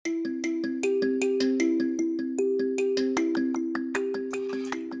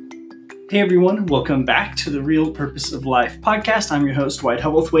Hey everyone, welcome back to the Real Purpose of Life podcast. I'm your host, Wyatt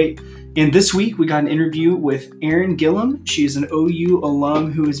Hubblethwaite, and this week we got an interview with Erin Gillum. She's an OU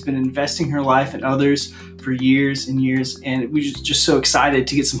alum who has been investing her life in others for years and years, and we're just so excited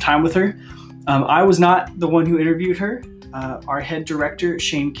to get some time with her. I was not the one who interviewed her. Our head director,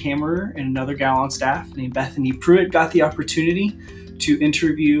 Shane Kammerer, and another gal on staff named Bethany Pruitt got the opportunity to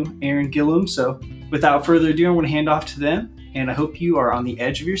interview Erin Gillum. So without further ado, I want to hand off to them, and I hope you are on the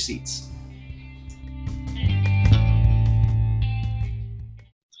edge of your seats.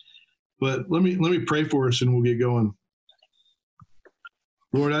 But let me pray for us and we'll get going.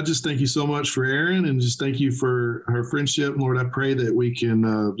 Lord, I just thank you so much for Erin and just thank you for her friendship. Lord, I pray that we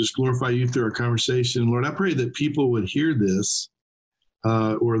can just glorify you through our conversation. Lord, I pray that people would hear this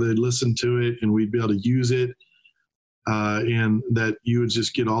or they'd listen to it and we'd be able to use it and that you would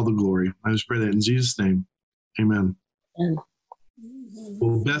just get all the glory. I just pray that in Jesus' name. Amen.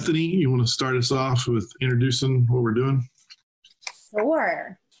 Well, Bethany, you want to start us off with introducing what we're doing?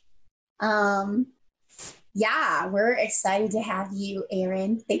 Sure. Yeah, we're excited to have you,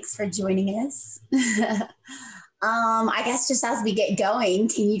 Erin. Thanks for joining us. I guess just as we get going,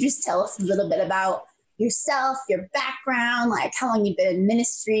 can you just tell us a little bit about yourself, your background, like how long you've been in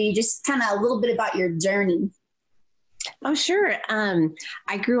ministry, just kind of a little bit about your journey? Oh, sure.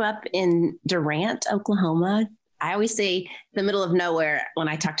 I grew up in Durant, Oklahoma. I always say the middle of nowhere when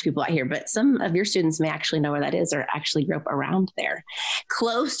I talk to people out here, but some of your students may actually know where that is or actually grew up around there.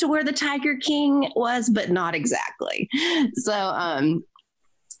 Close to where the Tiger King was, but not exactly. So,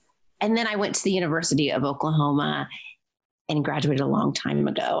 and then I went to the University of Oklahoma and graduated a long time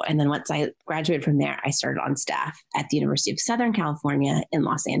ago. And then once I graduated from there, I started on staff at the University of Southern California in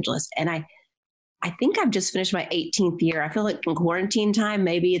Los Angeles. And I think I've just finished my 18th year. I feel like in quarantine time,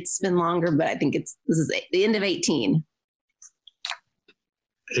 maybe it's been longer, but I think this is the end of 18.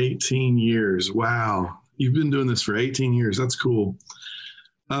 18 years. Wow. You've been doing this for 18 years. That's cool.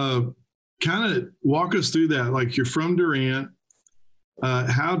 Kind of walk us through that. Like you're from Durant.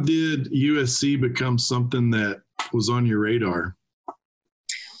 How did USC become something that was on your radar?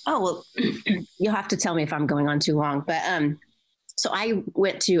 Oh, well, you'll have to tell me if I'm going on too long, but, so I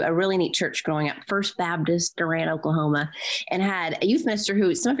went to a really neat church growing up, First Baptist, Durant, Oklahoma, and had a youth minister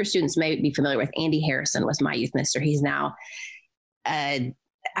who some of your students may be familiar with. Andy Harrison was my youth minister. He's now,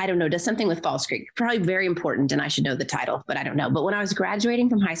 I don't know, does something with Falls Creek. Probably very important, and I should know the title, but I don't know. But when I was graduating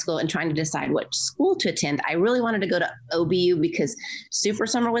from high school and trying to decide what school to attend, I really wanted to go to OBU because Super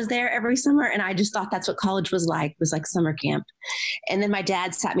Summer was there every summer, and I just thought that's what college was like summer camp. And then my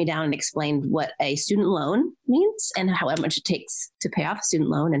dad sat me down and explained what a student loan means and how much it takes to pay off a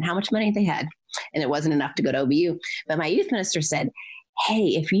student loan and how much money they had. And it wasn't enough to go to OBU. But my youth minister said,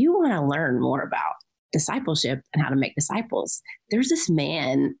 hey, if you want to learn more about discipleship and how to make disciples, there's this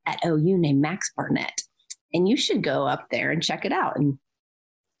man at OU named Max Barnett, and you should go up there and check it out and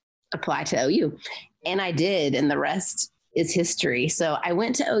apply to OU. And I did, and the rest is history. So I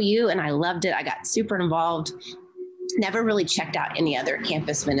went to OU and I loved it. I got super involved, never really checked out any other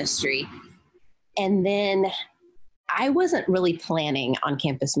campus ministry. And then I wasn't really planning on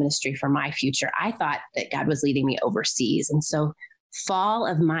campus ministry for my future. I thought that God was leading me overseas. And so fall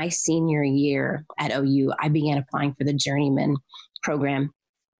of my senior year at OU, I began applying for the Journeyman program.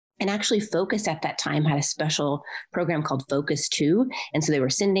 And actually Focus at that time had a special program called Focus 2. And so they were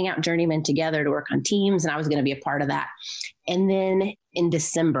sending out journeymen together to work on teams, and I was going to be a part of that. And then in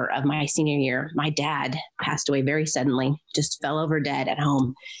December of my senior year, my dad passed away very suddenly, just fell over dead at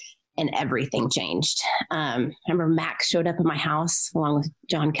home, and everything changed. I remember Max showed up at my house along with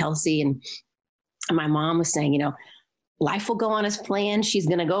John Kelsey, and my mom was saying, life will go on as planned. She's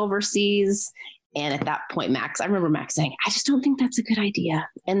going to go overseas. And at that point, I remember Max saying, I just don't think that's a good idea.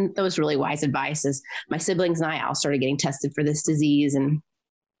 And that was really wise advice, as my siblings and I all started getting tested for this disease. And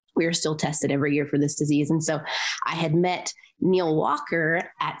we are still tested every year for this disease. And so I had met Neil Walker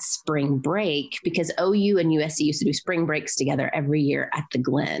at spring break because OU and USC used to do spring breaks together every year at the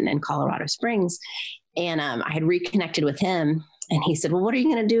Glen in Colorado Springs. And I had reconnected with him, and he said, well, what are you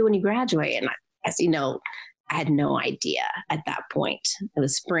going to do when you graduate? And I had no idea at that point. It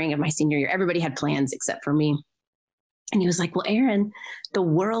was spring of my senior year. Everybody had plans except for me. And he was like, well, Erin, the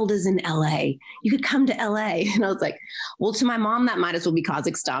world is in LA. You could come to LA. And I was like, well, to my mom, that might as well be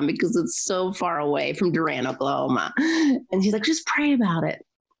Kazakhstan because it's so far away from Durant, Oklahoma. And she's like, just pray about it.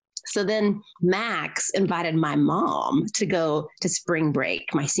 So then Max invited my mom to go to spring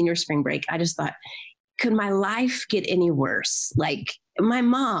break, my senior spring break. I just thought, could my life get any worse? Like, my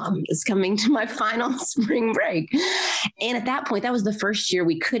mom is coming to my final spring break. And at that point, that was the first year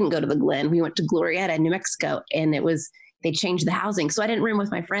we couldn't go to the Glen. We went to Glorieta, New Mexico, and it was they changed the housing. So I didn't room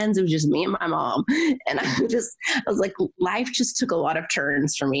with my friends. It was just me and my mom. And I was like, life just took a lot of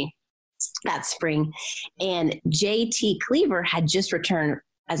turns for me that spring. And JT Cleaver had just returned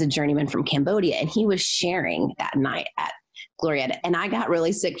as a journeyman from Cambodia, and he was sharing that night at Glorietta. And I got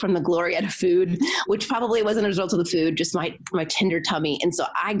really sick from the Glorietta food, which probably wasn't a result of the food, just my tender tummy. And so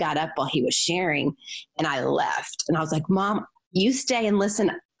I got up while he was sharing and I left. And I was like, Mom, you stay and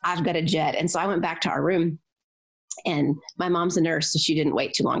listen. I've got a jet. And so I went back to our room, and my mom's a nurse, so she didn't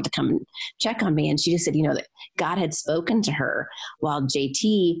wait too long to come and check on me. And she just said, that God had spoken to her while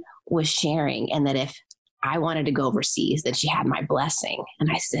JT was sharing, and that if I wanted to go overseas, that she had my blessing.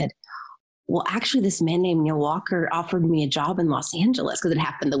 And I said, well, actually, this man named Neil Walker offered me a job in Los Angeles, because it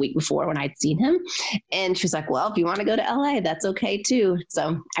happened the week before when I'd seen him. And she was like, well, if you want to go to LA, that's okay too.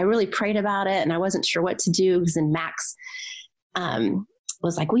 So I really prayed about it, and I wasn't sure what to do, because then Max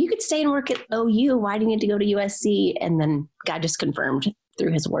was like, well, you could stay and work at OU. Why do you need to go to USC? And then God just confirmed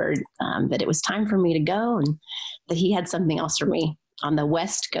through his word that it was time for me to go, and that he had something else for me on the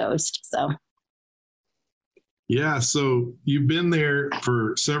West Coast. So. Yeah. So you've been there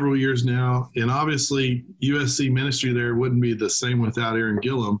for several years now, and obviously USC ministry there wouldn't be the same without Aaron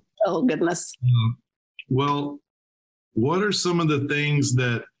Gillum. Oh, goodness. Well, what are some of the things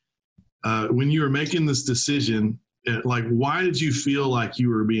that when you were making this decision, like, why did you feel like you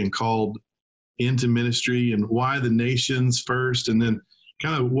were being called into ministry, and why the nations first? And then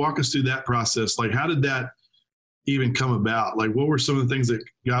kind of walk us through that process. Like, how did that even come about? Like, what were some of the things that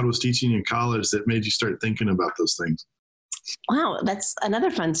God was teaching you in college that made you start thinking about those things? Wow, that's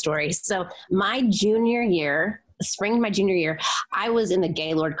another fun story. So my junior year, spring of my junior year, I was in the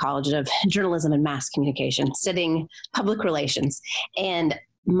Gaylord College of Journalism and Mass Communication, studying public relations. And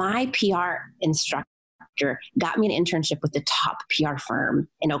my PR instructor got me an internship with the top PR firm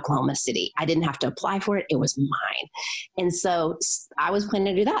in Oklahoma City. I didn't have to apply for it. It was mine. And so I was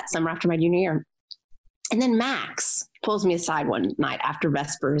planning to do that summer after my junior year. And then Max pulls me aside one night after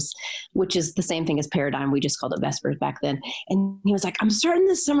Vespers, which is the same thing as Paradigm. We just called it Vespers back then. And he was like, I'm starting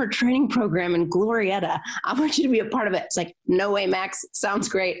this summer training program in Glorietta. I want you to be a part of it. It's like, no way, Max. Sounds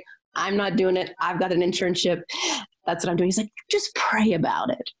great. I'm not doing it. I've got an internship. That's what I'm doing. He's like, just pray about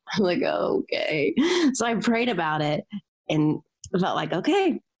it. I'm like, okay. So I prayed about it and felt like,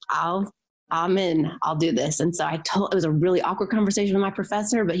 okay, I'm in. I'll do this. And so it was a really awkward conversation with my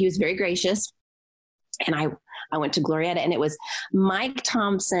professor, but he was very gracious. And I went to Glorietta, and it was Mike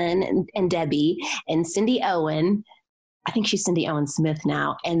Thompson and Debbie and Cindy Owen. I think she's Cindy Owen Smith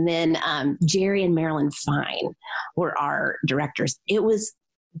now. And then Jerry and Marilyn Fine were our directors. It was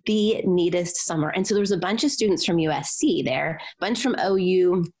the neatest summer. And so there was a bunch of students from USC there, a bunch from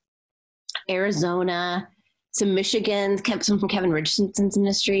OU, Arizona, some Michigan, some from Kevin Richardson's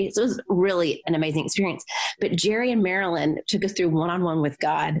ministry. So it was really an amazing experience. But Jerry and Marilyn took us through one-on-one with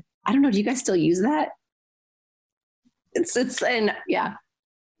God. I don't know. Do you guys still use that? Yeah.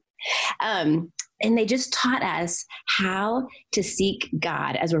 And they just taught us how to seek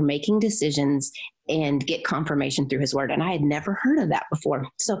God as we're making decisions and get confirmation through his word. And I had never heard of that before.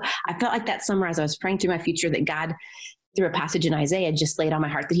 So I felt like that summer, as I was praying through my future, that God, through a passage in Isaiah, just laid on my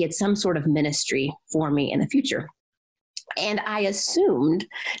heart that he had some sort of ministry for me in the future. And I assumed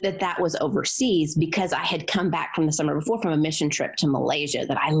that was overseas, because I had come back from the summer before from a mission trip to Malaysia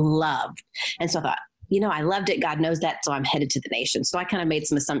that I loved. And so I thought, I loved it. God knows that. So I'm headed to the nation. So I kind of made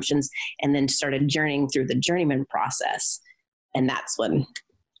some assumptions and then started journeying through the journeyman process. And that's when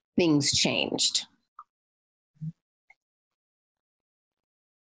things changed.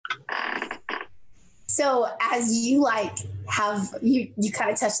 So as you you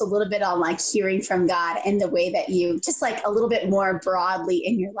kind of touched a little bit on hearing from God and the way that you just a little bit more broadly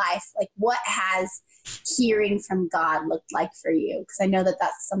in your life, what has hearing from God looked like for you? Because I know that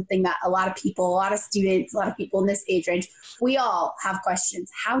that's something that a lot of people, a lot of students, a lot of people in this age range, we all have questions.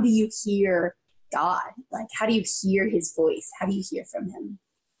 How do you hear God? How do you hear his voice? How do you hear from him?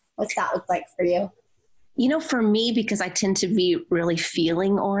 What's that look like for you? For me, because I tend to be really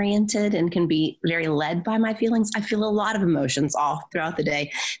feeling oriented and can be very led by my feelings, I feel a lot of emotions all throughout the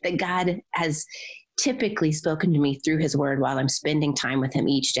day that God has typically spoken to me through his word while I'm spending time with him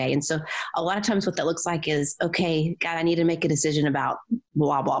each day. And so a lot of times what that looks like is, okay, God, I need to make a decision about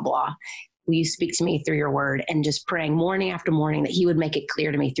blah, blah, blah. Will you speak to me through your word? And just praying morning after morning that he would make it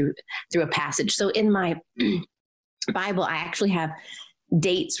clear to me through a passage. So in my Bible, I actually have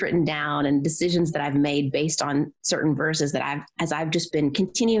dates written down and decisions that I've made based on certain verses that as I've just been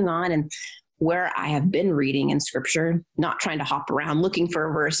continuing on and where I have been reading in scripture, not trying to hop around looking for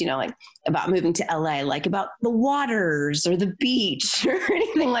a verse, about moving to LA, about the waters or the beach or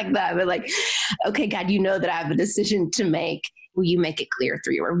anything like that. But okay, God, you know that I have a decision to make. Will you make it clear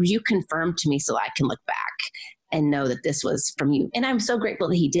through you? Or will you confirm to me so I can look back and know that this was from you? And I'm so grateful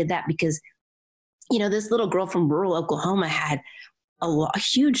that he did that because, this little girl from rural Oklahoma had a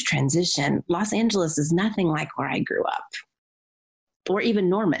huge transition. Los Angeles is nothing like where I grew up, or even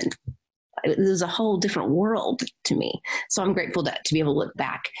Norman. It was a whole different world to me. So I'm grateful to be able to look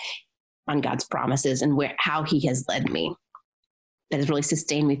back on God's promises and how he has led me. That has really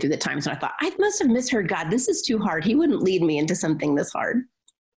sustained me through the times when I thought, I must have misheard God. This is too hard. He wouldn't lead me into something this hard.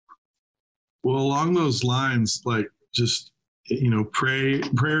 Well, along those lines, like just, praying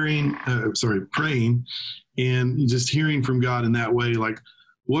and just hearing from God in that way, like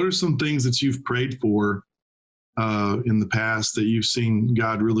what are some things that you've prayed for in the past that you've seen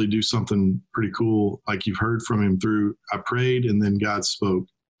God really do something pretty cool? Like you've heard from him through, I prayed and then God spoke.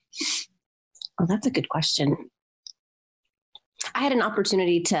 Oh, that's a good question. I had an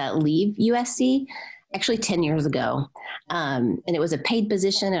opportunity to leave USC actually 10 years ago. And it was a paid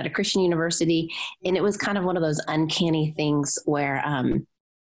position at a Christian university. And it was kind of one of those uncanny things where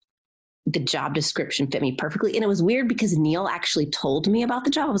the job description fit me perfectly. And it was weird because Neil actually told me about the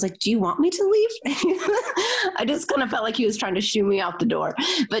job. I was like, do you want me to leave? I just kind of felt like he was trying to shoo me out the door.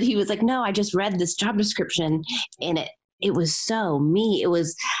 But he was like, no, I just read this job description and it was so me.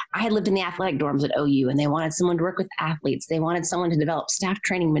 I had lived in the athletic dorms at OU and they wanted someone to work with athletes. They wanted someone to develop staff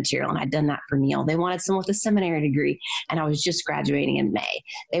training material. And I'd done that for Neil. They wanted someone with a seminary degree. And I was just graduating in May.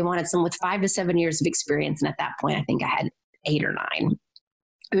 They wanted someone with 5 to 7 years of experience. And at that point, I think I had 8 or 9.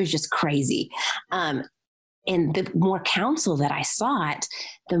 It was just crazy. And the more counsel that I sought,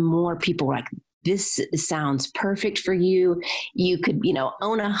 the more people were like, this sounds perfect for you. You could,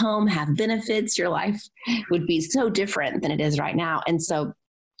 own a home, have benefits. Your life would be so different than it is right now. And so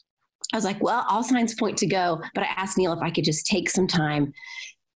I was like, well, all signs point to go. But I asked Neil if I could just take some time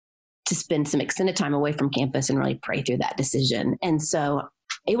to spend some extended time away from campus and really pray through that decision. And so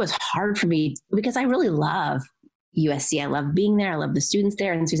it was hard for me because I really love USC. I love being there. I love the students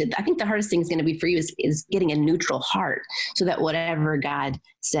there. And so he said, I think the hardest thing is going to be for you is getting a neutral heart so that whatever God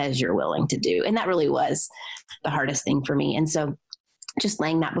says you're willing to do. And that really was the hardest thing for me. And so just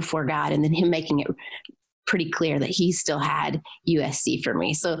laying that before God and then him making it pretty clear that he still had USC for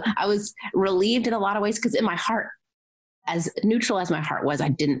me. So I was relieved in a lot of ways because in my heart, as neutral as my heart was, I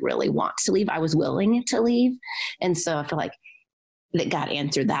didn't really want to leave. I was willing to leave. And so I feel like that God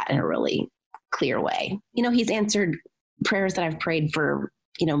answered that in a really clear way. He's answered prayers that I've prayed for,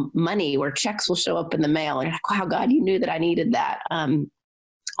 money where checks will show up in the mail. And you're like, wow, God, you knew that I needed that.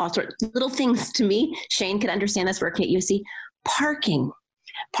 All sorts of little things to me. Shane could understand this working at USC.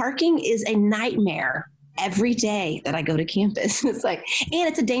 Parking is a nightmare every day that I go to campus. It's like, and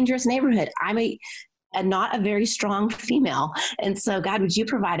it's a dangerous neighborhood. I'm not a very strong female. And so God, would you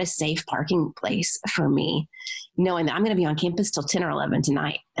provide a safe parking place for me, knowing that I'm going to be on campus till 10 or 11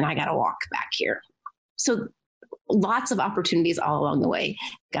 tonight and I got to walk back here. So lots of opportunities all along the way.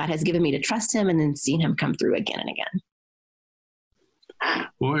 God has given me to trust him and then seen him come through again and again.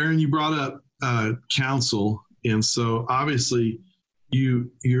 Well, Aaron, you brought up counsel. And so obviously you've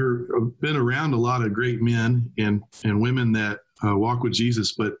been around a lot of great men and women that walk with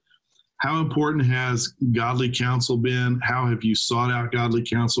Jesus, but how important has godly counsel been? How have you sought out godly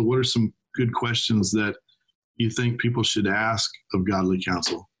counsel? What are some good questions that you think people should ask of godly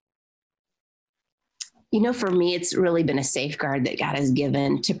counsel? For me, it's really been a safeguard that God has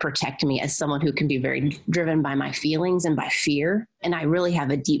given to protect me as someone who can be very driven by my feelings and by fear. And I really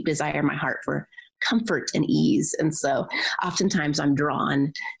have a deep desire in my heart for comfort and ease. And so oftentimes I'm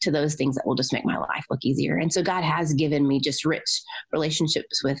drawn to those things that will just make my life look easier. And so God has given me just rich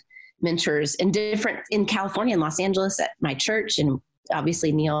relationships with mentors in California and Los Angeles at my church, and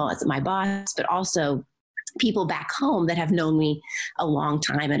obviously Neil as my boss, but also people back home that have known me a long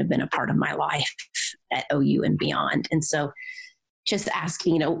time and have been a part of my life at OU and beyond. And so just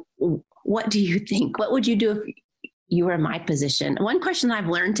asking, what do you think? What would you do if you were in my position? One question I've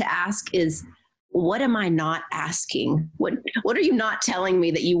learned to ask is, what am I not asking? What are you not telling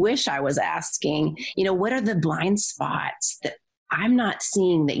me that you wish I was asking? What are the blind spots that I'm not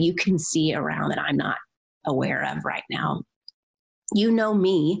seeing that you can see around that I'm not aware of right now? You know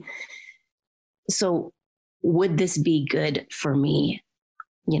me. So would this be good for me?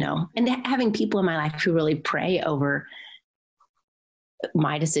 And having people in my life who really pray over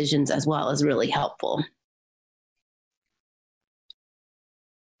my decisions as well is really helpful.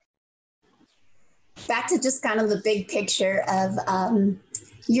 Back to just kind of the big picture of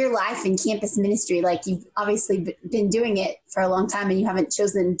your life in campus ministry. Like, you've obviously been doing it for a long time and you haven't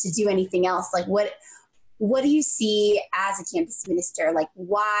chosen to do anything else. Like, what what do you see as a campus minister? Like,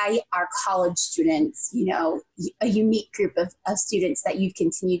 why are college students, a unique group of students that you've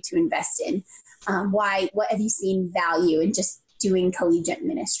continued to invest in? What have you seen value in just doing collegiate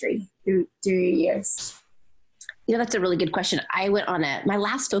ministry through your years? That's a really good question. I went on my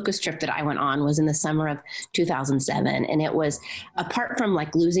last focus trip that I went on was in the summer of 2007. And it was, apart from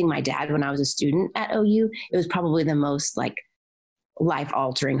like losing my dad when I was a student at OU, it was probably the most like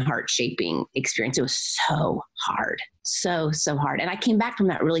life-altering, heart-shaping experience. It was so hard, so hard. And I came back from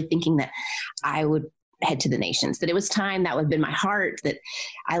that really thinking that I would head to the nations, that it was time. That would have been my heart, that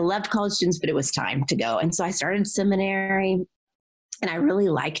I loved college students, but it was time to go. And so I started seminary. And I really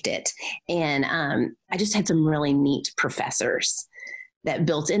liked it. And I just had some really neat professors that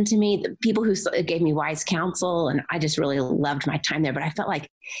built into me, the people who gave me wise counsel. And I just really loved my time there. But I felt like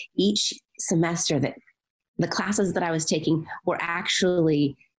each semester that the classes that I was taking were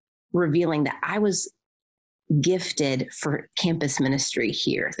actually revealing that I was gifted for campus ministry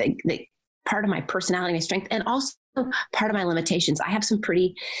here. They part of my personality, my strength, and also part of my limitations. I have some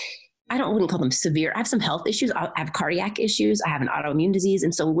wouldn't call them severe. I have some health issues. I have cardiac issues. I have an autoimmune disease.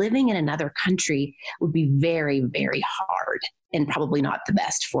 And so living in another country would be very, very hard and probably not the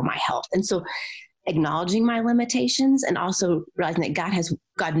best for my health. And so acknowledging my limitations and also realizing that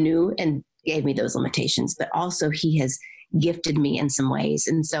God knew and gave me those limitations, but also he has gifted me in some ways.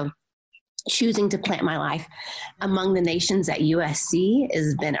 And so choosing to plant my life among the nations at USC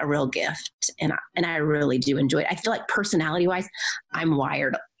has been a real gift. And I really do enjoy it. I feel like personality wise, I'm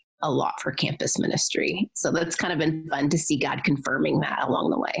wired a lot for campus ministry. So that's kind of been fun to see God confirming that along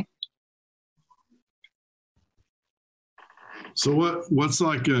the way. So what's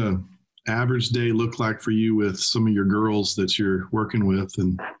like a average day look like for you with some of your girls that you're working with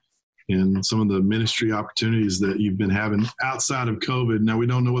and some of the ministry opportunities that you've been having outside of COVID? Now, we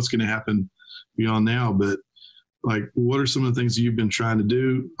don't know what's going to happen beyond now, but like, what are some of the things that you've been trying to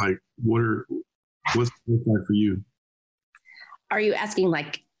do? Like, what's it look like for you? Are you asking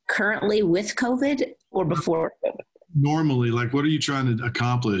like currently with COVID or before COVID? Normally, like, what are you trying to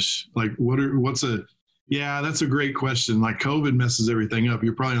accomplish? Like, that's a great question. Like, COVID messes everything up.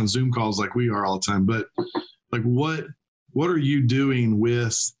 You're probably on Zoom calls like we are all the time, but like, what are you doing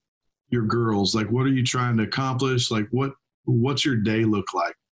with your girls? Like, what are you trying to accomplish? Like, what's your day look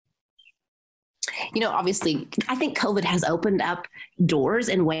like? Obviously, I think COVID has opened up doors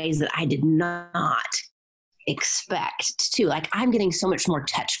in ways that I did not expect to. Like, I'm getting so much more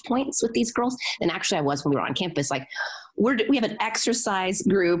touch points with these girls than actually I was when we were on campus. Like, we have an exercise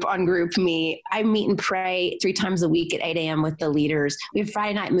group on GroupMe. I meet and pray 3 times a week at 8 a.m. with the leaders. We have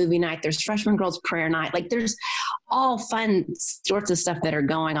Friday night movie night. There's freshman girls prayer night. Like, there's all fun sorts of stuff that are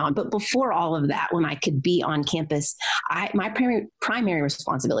going on. But before all of that, when I could be on campus, my primary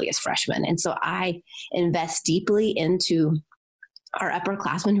responsibility is freshmen. And so I invest deeply into our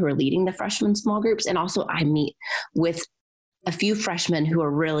upperclassmen who are leading the freshman small groups. And also I meet with a few freshmen who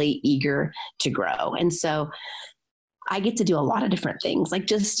are really eager to grow. And so I get to do a lot of different things. Like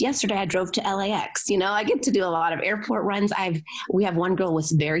just yesterday, I drove to LAX. I get to do a lot of airport runs. We have one girl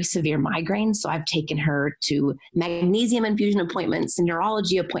with very severe migraines. So I've taken her to magnesium infusion appointments and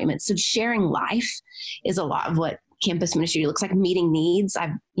neurology appointments. So sharing life is a lot of what campus ministry looks like, meeting needs.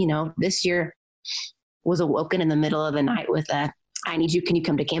 This year was awoken in the middle of the night with I need you. Can you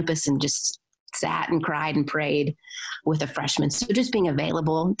come to campus? And just sat and cried and prayed with a freshman. So just being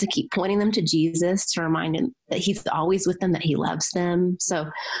available to keep pointing them to Jesus, to remind them that he's always with them, that he loves them. So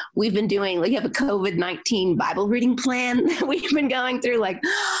we have a COVID-19 Bible reading plan that we've been going through, like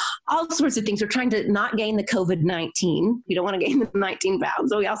all sorts of things. We're trying to not gain the COVID-19. We don't want to gain the 19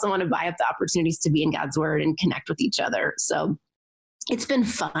 pounds, but we also want to buy up the opportunities to be in God's word and connect with each other. So it's been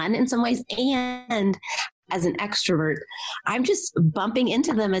fun in some ways. And as an extrovert, I'm just bumping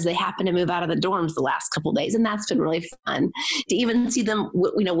into them as they happen to move out of the dorms the last couple of days. And that's been really fun to even see them,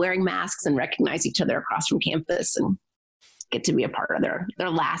 wearing masks and recognize each other across from campus and get to be a part of their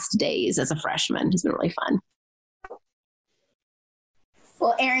last days as a freshman. Has been really fun.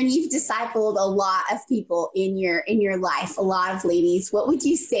 Well, Erin, you've discipled a lot of people in your life, a lot of ladies. What would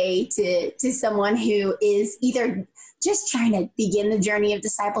you say to someone who is either just trying to begin the journey of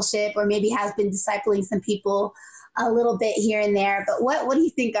discipleship or maybe has been discipling some people a little bit here and there? But what do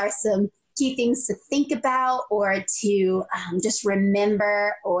you think are some key things to think about or to just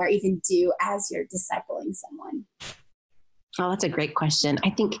remember or even do as you're discipling someone? Oh, that's a great question.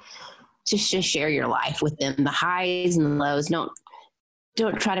 I think just share your life with them, the highs and the lows.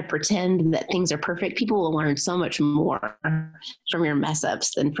 don't try to pretend that things are perfect. People will learn so much more from your mess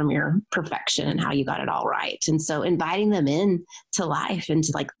ups than from your perfection and how you got it all right. And so inviting them in to life and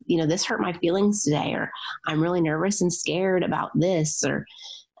to like, this hurt my feelings today, or I'm really nervous and scared about this, or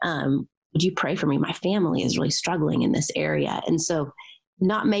would you pray for me? My family is really struggling in this area. And so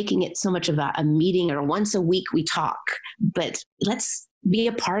not making it so much about a meeting or once a week we talk, but let's be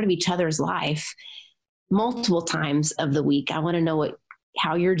a part of each other's life multiple times of the week. I want to know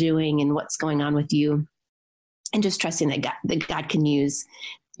how you're doing and what's going on with you, and just trusting that God can use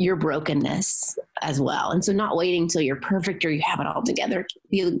your brokenness as well. And so not waiting till you're perfect or you have it all together.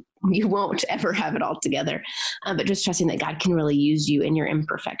 You won't ever have it all together, but just trusting that God can really use you in your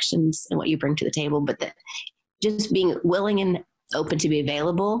imperfections and what you bring to the table, but that just being willing and open to be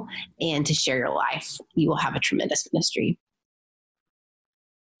available and to share your life, you will have a tremendous ministry.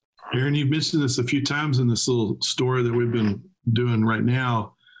 Aaron, you've mentioned this a few times in this little story that we've been doing right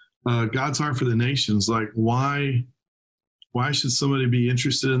now. God's heart for the nations. Like, why should somebody be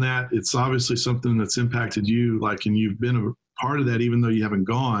interested in that? It's obviously something that's impacted you, like, and you've been a part of that, even though you haven't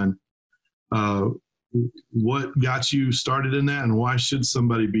gone. What got you started in that, and why should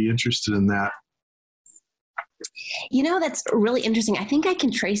somebody be interested in that? That's really interesting. I think I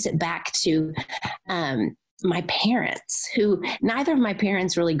can trace it back to my parents, who neither of my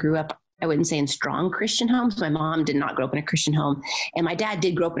parents really grew up, I wouldn't say in strong Christian homes. My mom did not grow up in a Christian home, and my dad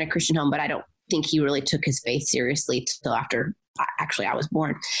did grow up in a Christian home, but I don't think he really took his faith seriously till after I was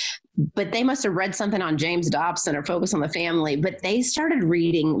born. But they must have read something on James Dobson or Focus on the Family, but they started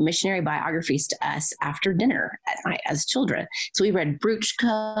reading missionary biographies to us after dinner at night as children. So we read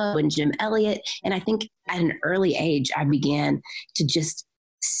Bruchko and Jim Elliot. And I think at an early age, I began to just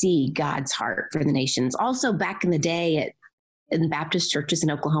see God's heart for the nations. Also back in the day in Baptist churches in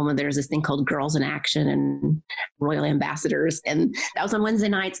Oklahoma, there's this thing called Girls in Action and Royal Ambassadors. And that was on Wednesday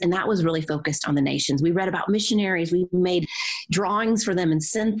nights. And that was really focused on the nations. We read about missionaries. We made drawings for them and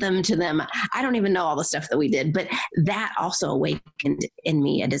sent them to them. I don't even know all the stuff that we did, but that also awakened in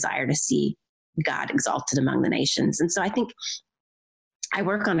me a desire to see God exalted among the nations. And so I think I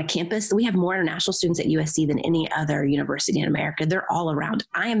work on a campus. We have more international students at USC than any other university in America. They're all around.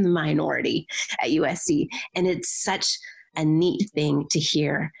 I am the minority at USC. And it's such a neat thing to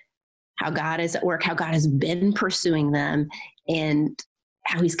hear how God is at work, how God has been pursuing them, and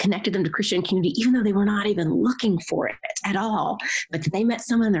how he's connected them to Christian community, even though they were not even looking for it at all. But they met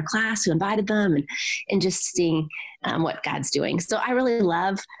someone in their class who invited them, and just seeing what God's doing. So I really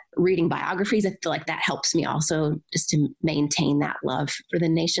love reading biographies. I feel like that helps me also just to maintain that love for the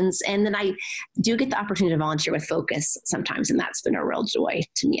nations. And then I do get the opportunity to volunteer with Focus sometimes, and that's been a real joy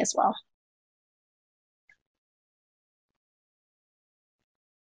to me as well.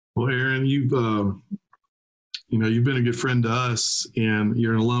 Well, Aaron, you've been a good friend to us, and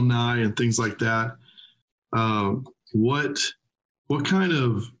you're an alumni and things like that. What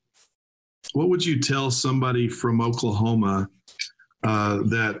would you tell somebody from Oklahoma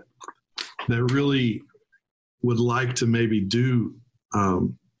that really would like to maybe do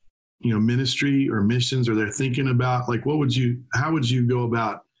ministry or missions, or they're thinking about, like, how would you go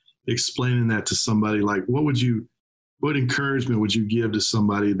about explaining that to somebody? Like, what encouragement would you give to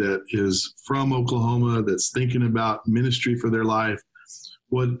somebody that is from Oklahoma, that's thinking about ministry for their life?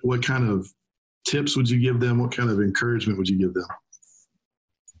 What kind of tips would you give them? What kind of encouragement would you give them?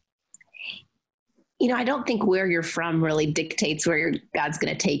 I don't think where you're from really dictates where God's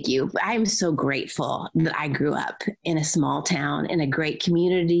going to take you. But I am so grateful that I grew up in a small town, in a great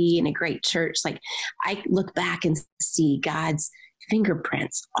community, in a great church. Like, I look back and see God's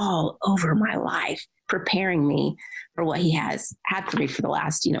fingerprints all over my life, preparing me for what he has had for me for the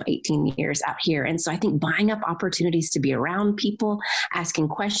last, 18 years out here. And so I think buying up opportunities to be around people, asking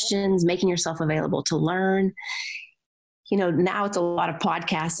questions, making yourself available to learn. Now it's a lot of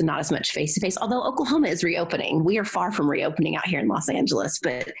podcasts and not as much face-to-face, although Oklahoma is reopening. We are far from reopening out here in Los Angeles,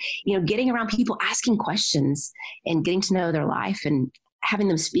 but, getting around people, asking questions and getting to know their life and having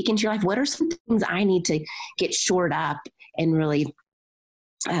them speak into your life. What are some things I need to get shored up and really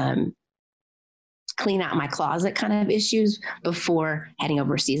clean out my closet kind of issues before heading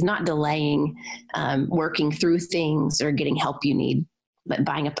overseas, not delaying working through things or getting help you need, but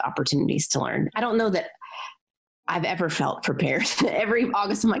buying up the opportunities to learn. I don't know that I've ever felt prepared. Every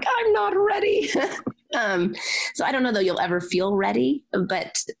August, I'm like, I'm not ready. So I don't know that you'll ever feel ready,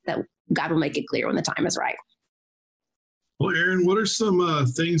 but that God will make it clear when the time is right. Well, Aaron, what are some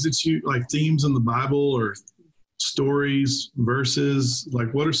things that you like, themes in the Bible or stories, verses?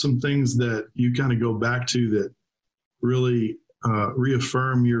 Like, what are some things that you kind of go back to that really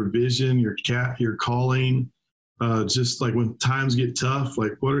reaffirm your vision, your calling, just like when times get tough,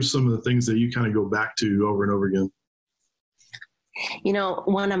 like what are some of the things that you kind of go back to over and over again? You know,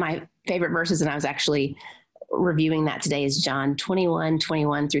 one of my favorite verses, and I was actually reviewing that today, is John 21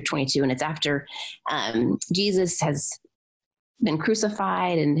 through 22. And it's after Jesus has been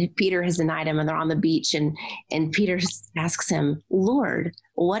crucified and Peter has denied him, and they're on the beach, and Peter asks him, Lord,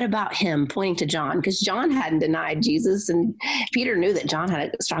 what about him? Pointing to John, because John hadn't denied Jesus, and Peter knew that John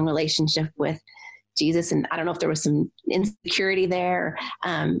had a strong relationship with Jesus. And I don't know if there was some insecurity there.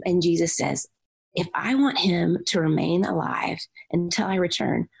 And Jesus says, if I want him to remain alive until I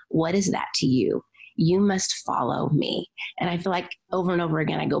return, what is that to you? You must follow me. And I feel like over and over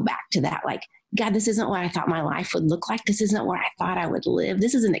again, I go back to that, like, God, this isn't what I thought my life would look like. This isn't where I thought I would live.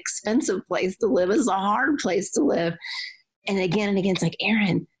 This is an expensive place to live. This is a hard place to live. And again, it's like,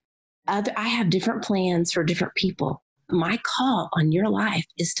 Aaron, I have different plans for different people. My call on your life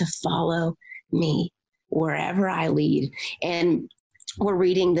is to follow me wherever I lead. And we're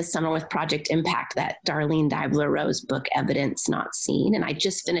reading this summer with Project Impact that Darlene Deibler-Rose book, Evidence Not Seen. And I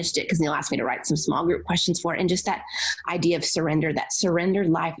just finished it because Neil asked me to write some small group questions for it. And just that idea of surrender, that surrendered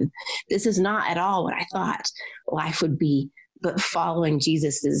life. This is not at all what I thought life would be, but following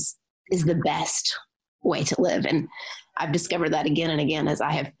Jesus is the best way to live. And I've discovered that again and again as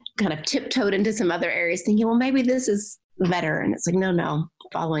I have kind of tiptoed into some other areas thinking, well, maybe this is better. And it's like, no,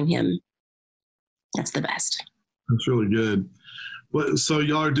 following him, that's the best. That's really good. So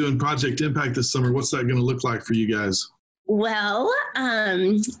y'all are doing Project Impact this summer. What's that going to look like for you guys? Well,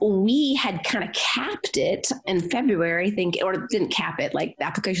 we had kind of capped it in February, or didn't cap it, like the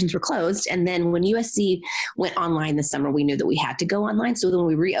applications were closed. And then when USC went online this summer, we knew that we had to go online. So then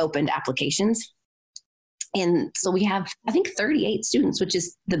we reopened applications. And so we have, I think, 38 students, which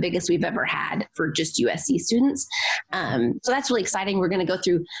is the biggest we've ever had for just USC students. So that's really exciting. We're going to go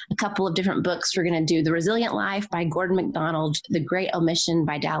through a couple of different books. We're going to do The Resilient Life by Gordon MacDonald, The Great Omission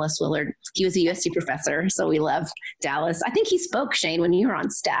by Dallas Willard. He was a USC professor, so we love Dallas. I think he spoke, Shane, when you were on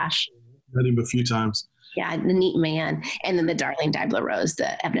Stash. Met him a few times. Yeah, the neat man. And then the Darlene Deibler-Rose,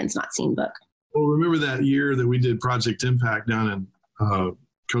 the Evidence Not Seen book. Well, remember that year that we did Project Impact down in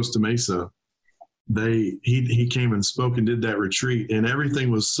Costa Mesa? He came and spoke and did that retreat, and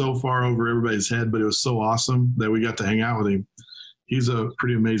everything was so far over everybody's head, but it was so awesome that we got to hang out with him. He's a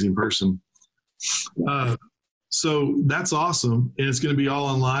pretty amazing person. So that's awesome. And it's going to be all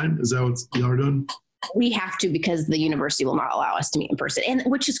online. Is that what y'all are doing? We have to, because the university will not allow us to meet in person, and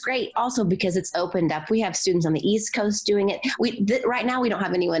which is great also because it's opened up. We have students on the East Coast doing it. Right now we don't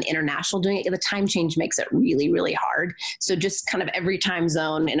have anyone international doing it. The time change makes it really, really hard. So just kind of every time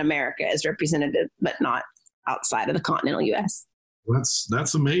zone in America is represented, but not outside of the continental U.S.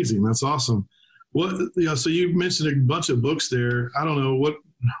 That's amazing. That's awesome. So you mentioned a bunch of books there. I don't know,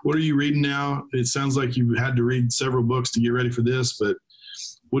 what are you reading now? It sounds like you had to read several books to get ready for this, but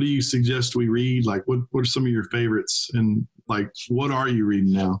what do you suggest we read? Like, what are some of your favorites? And like, what are you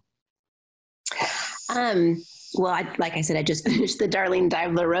reading now? Well, like I said, I just finished the Darlene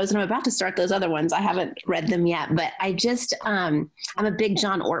Deibler-Rose, and I'm about to start those other ones. I haven't read them yet, but I just, I'm a big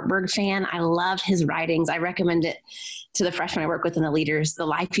John Ortberg fan. I love his writings. I recommend it to the freshmen I work with and the leaders, The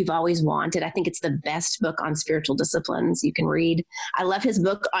Life You've Always Wanted. I think it's the best book on spiritual disciplines you can read. I love his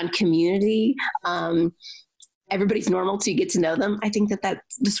book on community. Everybody's normal till you get to know them. I think that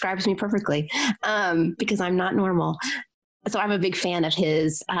describes me perfectly because I'm not normal. So I'm a big fan of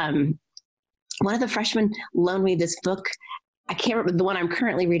his. One of the freshmen loaned me this book. I can't remember the one I'm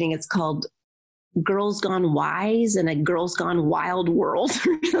currently reading. It's called Girls Gone Wise in a Girls Gone Wild World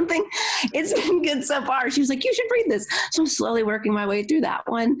or something. It's been good so far. She was like, you should read this. So I'm slowly working my way through that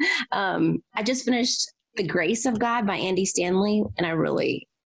one. I just finished The Grace of God by Andy Stanley, and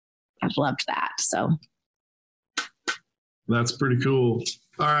I've loved that. So. That's pretty cool.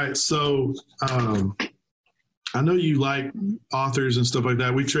 All right. So I know you like authors and stuff like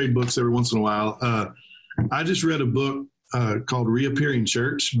that. We trade books every once in a while. I just read a book called Reappearing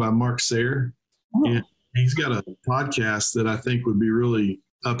Church by Mark Sayre. Oh. And he's got a podcast that I think would be really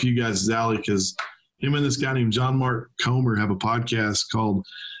up you guys' alley because him and this guy named John Mark Comer have a podcast called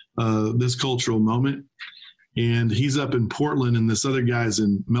This Cultural Moment. And he's up in Portland and this other guy's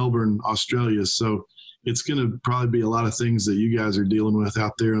in Melbourne, Australia. So it's going to probably be a lot of things that you guys are dealing with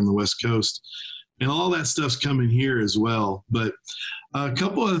out there on the West Coast. And all that stuff's coming here as well. But a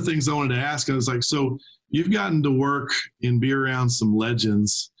couple of things I wanted to ask, I was like, so you've gotten to work and be around some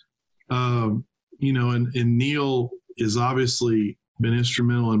legends, and Neil has obviously been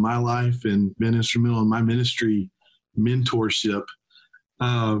instrumental in my life and been instrumental in my ministry mentorship.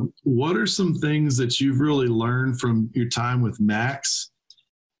 What are some things that you've really learned from your time with Max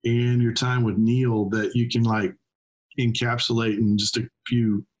and your time with Neil that you can like encapsulate in just a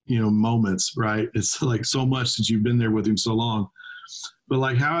few, moments, right? It's like so much since you've been there with him so long. But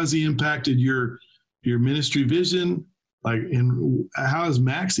like, how has he impacted your ministry vision? Like, and how has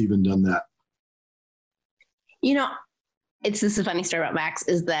Max even done that? This is a funny story about Max,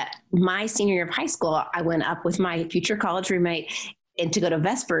 is that my senior year of high school, I went up with my future college roommate and to go to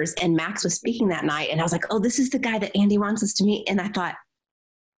Vespers, and Max was speaking that night. And I was like, oh, this is the guy that Andy wants us to meet. And I thought,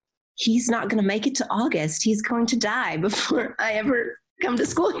 he's not going to make it to August. He's going to die before I ever come to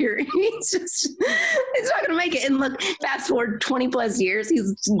school here. He's not going to make it. And look, fast forward 20 plus years,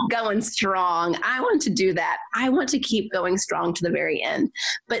 he's going strong. I want to do that. I want to keep going strong to the very end.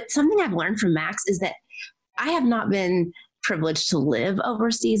 But something I've learned from Max is that I have not been privileged to live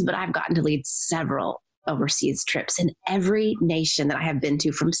overseas, but I've gotten to lead several overseas trips in every nation that I have been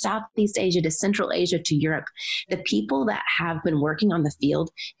to, from Southeast Asia to Central Asia to Europe. The people that have been working on the field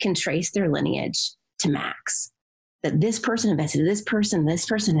can trace their lineage to Max. That this person invested, this person,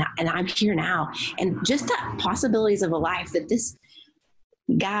 and I'm here now. And just the possibilities of a life that this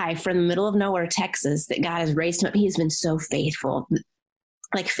guy from the middle of nowhere, Texas, that God has raised him up, he has been so faithful,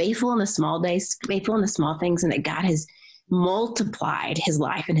 like faithful in the small days, faithful in the small things, and that God has multiplied his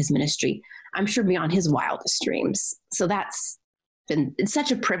life and his ministry, I'm sure beyond his wildest dreams. So it's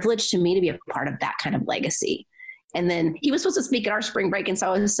such a privilege to me to be a part of that kind of legacy. And then he was supposed to speak at our spring break. And so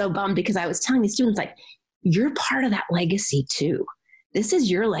I was so bummed, because I was telling these students, like, you're part of that legacy too. This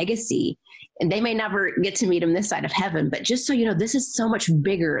is your legacy. And they may never get to meet him this side of heaven, but just so you know, this is so much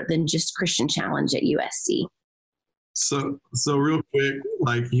bigger than just Christian Challenge at USC. So real quick,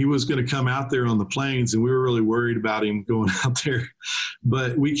 like, he was going to come out there on the planes, and we were really worried about him going out there,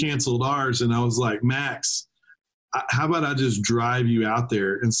 but we canceled ours. And I was like, Max, how about I just drive you out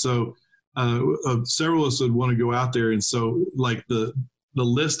there? And so several of us would want to go out there. And so like the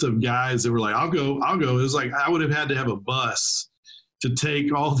list of guys that were like, I'll go. It was like, I would have had to have a bus to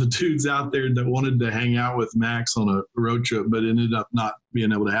take all the dudes out there that wanted to hang out with Max on a road trip, but it ended up not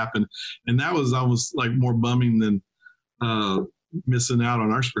being able to happen. And that was almost like more bumming than missing out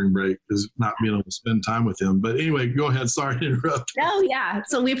on our spring break, is not being able to spend time with him. But anyway, go ahead. Sorry to interrupt. Oh yeah.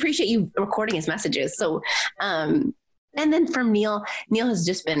 So we appreciate you recording his messages. So, and then from Neil has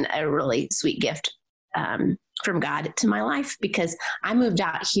just been a really sweet gift from God to my life, because I moved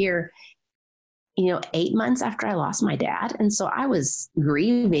out here, 8 months after I lost my dad. And so I was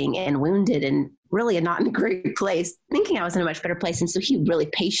grieving and wounded and really not in a great place, thinking I was in a much better place. And so he really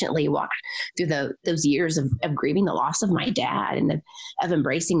patiently walked through those years of grieving the loss of my dad and of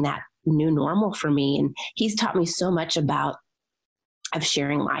embracing that new normal for me. And he's taught me so much of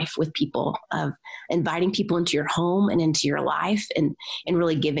sharing life with people, of inviting people into your home and into your life, and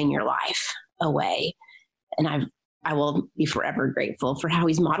really giving your life away. And I will be forever grateful for how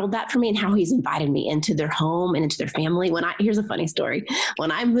he's modeled that for me and how he's invited me into their home and into their family. Here's a funny story.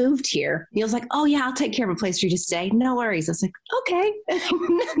 When I moved here, Neil's like, oh yeah, I'll take care of a place for you to stay. No worries. I was like, okay.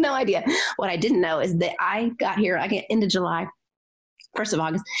 No idea. What I didn't know is that I got here, I get into July, 1st of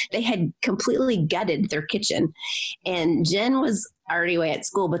August, they had completely gutted their kitchen. And Jen was already away at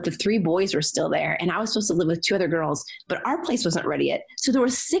school, but the 3 boys were still there. And I was supposed to live with 2 other girls, but our place wasn't ready yet. So there were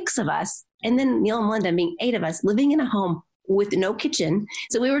 6 of us. And then Neil and Melinda being 8 of us living in a home with no kitchen.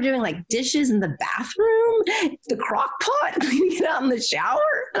 So we were doing like dishes in the bathroom, the crock pot, cleaning it out in the shower.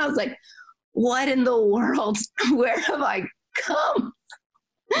 And I was like, what in the world? Where have I come?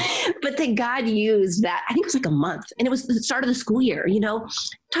 But that God used that, I think it was like a month, and it was the start of the school year,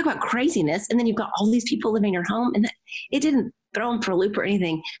 talk about craziness. And then you've got all these people living in your home, and it didn't throw them for a loop or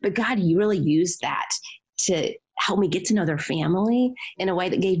anything, but God, you really used that to help me get to know their family in a way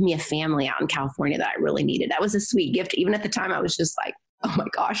that gave me a family out in California that I really needed. That was a sweet gift. Even at the time, I was just like, oh my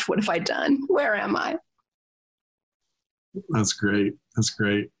gosh, what have I done? Where am I? That's great.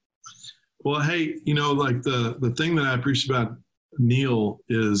 Well, hey, like the thing that I appreciate about Neil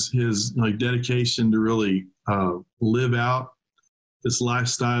is his like dedication to really live out this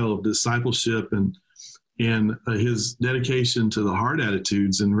lifestyle of discipleship, and his dedication to the hard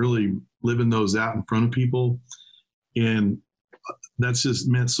attitudes and really living those out in front of people. And that's just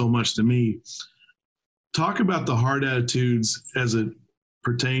meant so much to me. Talk about the hard attitudes as it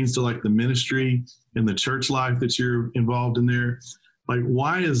pertains to like the ministry and the church life that you're involved in there. Like,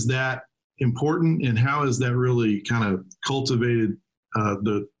 why is that important, and how has that really kind of cultivated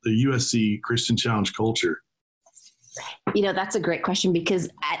the USC Christian Challenge culture? That's a great question, because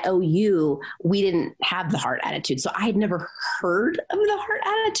at OU, we didn't have the hard attitude. So I had never heard of the hard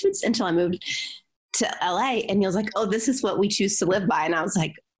attitudes until I moved to LA, and Neil's like, oh, this is what we choose to live by. And I was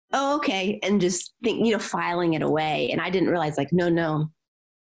like, oh, okay. And just filing it away. And I didn't realize, like, no,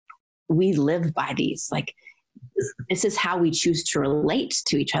 we live by these. Like, this is how we choose to relate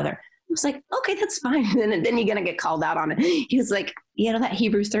to each other. I was like, okay, that's fine. And then you're going to get called out on it. He was like, that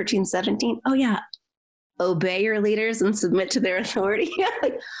Hebrews 13:17. Oh yeah. Obey your leaders and submit to their authority.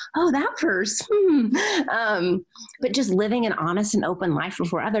 Like, oh, that verse. But just living an honest and open life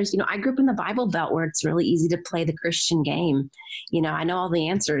before others. I grew up in the Bible Belt where it's really easy to play the Christian game. I know all the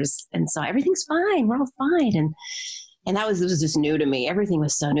answers. And so everything's fine. We're all fine. And this was just new to me. Everything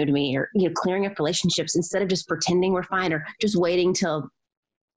was so new to me. Or, clearing up relationships instead of just pretending we're fine or just waiting till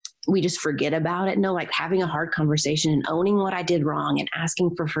we just forget about it. No, like having a hard conversation and owning what I did wrong and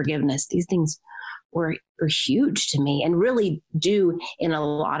asking for forgiveness. These things were huge to me and really do in a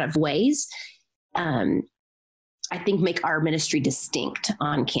lot of ways, I think make our ministry distinct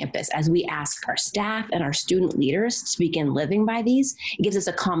on campus as we ask our staff and our student leaders to begin living by these. It gives us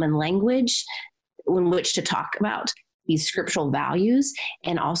a common language in which to talk about these scriptural values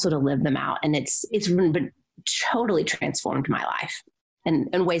and also to live them out. And it's been totally transformed my life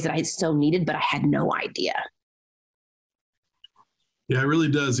in ways that I so needed, but I had no idea. Yeah, it really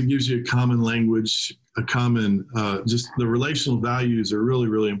does. It gives you a common language, a common, just the relational values are really,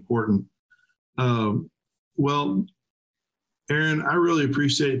 really important. Well, Aaron, I really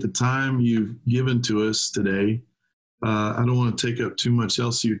appreciate the time you've given to us today. I don't want to take up too much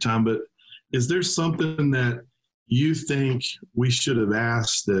else of your time, but is there something that you think we should have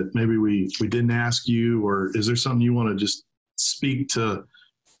asked that maybe we didn't ask you, or is there something you want to just speak to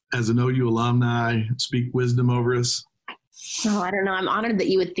as an OU alumni, speak wisdom over us? No, I don't know. I'm honored that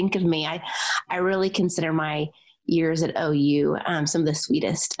you would think of me. I really consider my years at OU some of the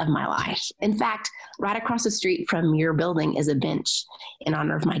sweetest of my life. In fact, right across the street from your building is a bench in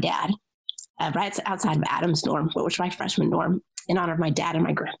honor of my dad, right outside of Adam's dorm, which was my freshman dorm, in honor of my dad and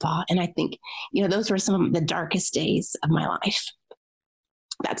my grandpa. And I think, those were some of the darkest days of my life,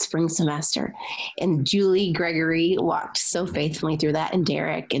 that spring semester. And Julie Gregory walked so faithfully through that, and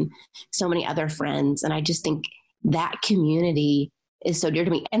Derek and so many other friends. And I just think that community is so dear to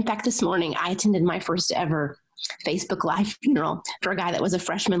me. In fact, this morning I attended my first ever Facebook Live funeral for a guy that was a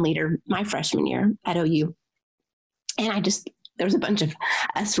freshman leader my freshman year at OU. And there was a bunch of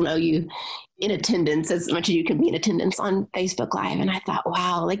us from OU in attendance, as much as you can be in attendance on Facebook Live. And I thought,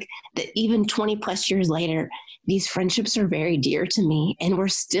 wow, like that even 20 plus years later, these friendships are very dear to me. And we're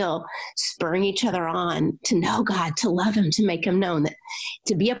still spurring each other on to know God, to love him, to make him known, that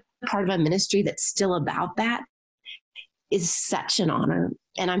to be a part of a ministry that's still about that is such an honor.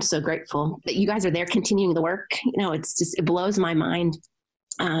 And I'm so grateful that you guys are there continuing the work. It blows my mind.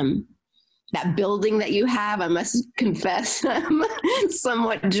 That building that you have, I must confess, I'm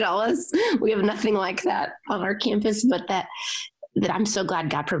somewhat jealous. We have nothing like that on our campus, but that I'm so glad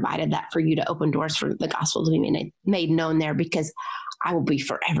God provided that for you to open doors for the gospel to be made known there, because I will be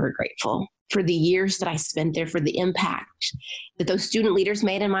forever grateful for the years that I spent there, for the impact that those student leaders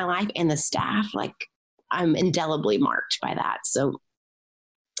made in my life and the staff. Like, I'm indelibly marked by that. So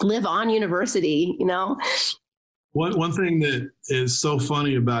live on, university, One thing that is so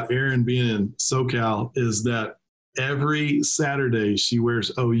funny about Erin being in SoCal is that every Saturday she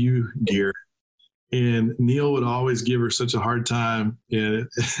wears OU gear, and Neil would always give her such a hard time, and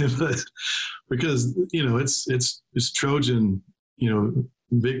because it's Trojan,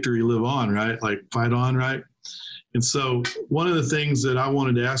 victory, live on, right? Like fight on, right? And so one of the things that I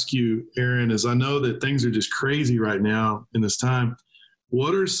wanted to ask you, Aaron, is I know that things are just crazy right now in this time.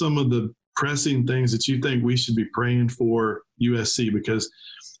 What are some of the pressing things that you think we should be praying for USC? Because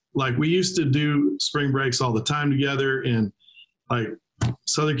like we used to do spring breaks all the time together, and like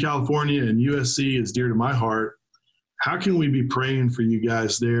Southern California and USC is dear to my heart. How can we be praying for you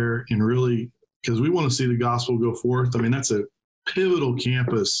guys there, and really, because we want to see the gospel go forth? I mean, that's a pivotal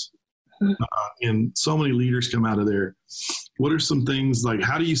campus. And so many leaders come out of there. What are some things, like,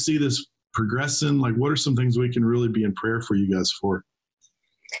 how do you see this progressing? Like, what are some things we can really be in prayer for you guys for?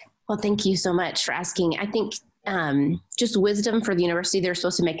 Well, thank you so much for asking. I think just wisdom for the university. They're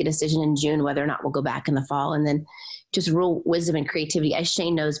supposed to make a decision in June whether or not we'll go back in the fall, and then just real wisdom and creativity. As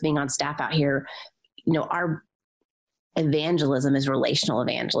Shane knows, being on staff out here, our evangelism is relational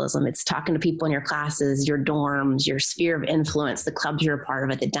evangelism. It's talking to people in your classes, your dorms, your sphere of influence, the clubs you're a part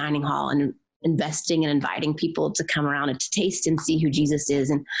of at the dining hall, and investing and inviting people to come around and to taste and see who Jesus is.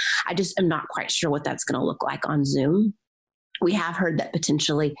 And I just am not quite sure what that's going to look like on Zoom. We have heard that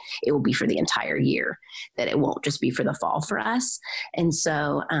potentially it will be for the entire year, that it won't just be for the fall for us. And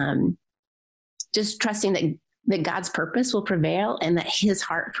so just trusting that God's purpose will prevail, and that his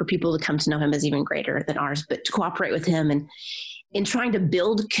heart for people to come to know him is even greater than ours, but to cooperate with him and in trying to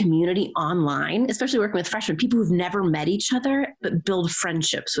build community online, especially working with freshmen, people who've never met each other, but build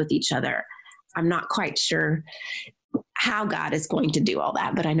friendships with each other. I'm not quite sure how God is going to do all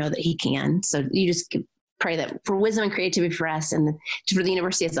that, but I know that he can. So you just pray that for wisdom and creativity for us and for the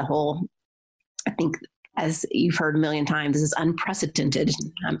university as a whole. I think, as you've heard a million times, this is unprecedented.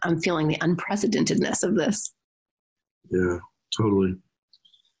 I'm feeling the unprecedentedness of this. Yeah, totally.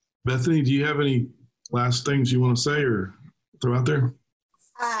 Bethany, do you have any last things you want to say or throw out there?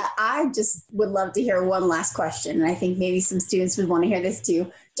 I just would love to hear one last question. And I think maybe some students would want to hear this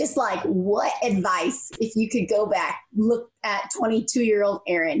too. Just like, what advice, if you could go back, look at 22-year-old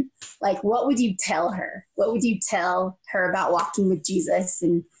Erin, like what would you tell her? What would you tell her about walking with Jesus,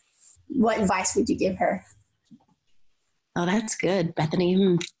 and what advice would you give her? Oh, that's good,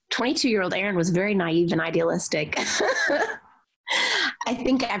 Bethany. 22-year-old Erin was very naive and idealistic. I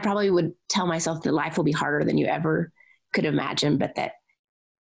think I probably would tell myself that life will be harder than you ever could imagine, but that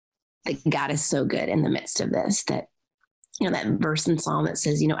God is so good in the midst of this, that, that verse in Psalm that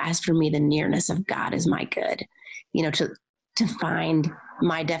says, as for me, the nearness of God is my good, to find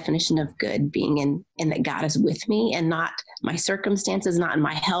my definition of good being in that God is with me, and not my circumstances, not in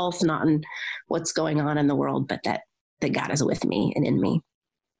my health, not in what's going on in the world, but that God is with me and in me.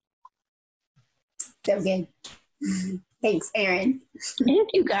 So good. Thanks, Erin. Thank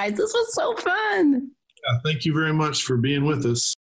you guys. This was so fun. Yeah, thank you very much for being with us.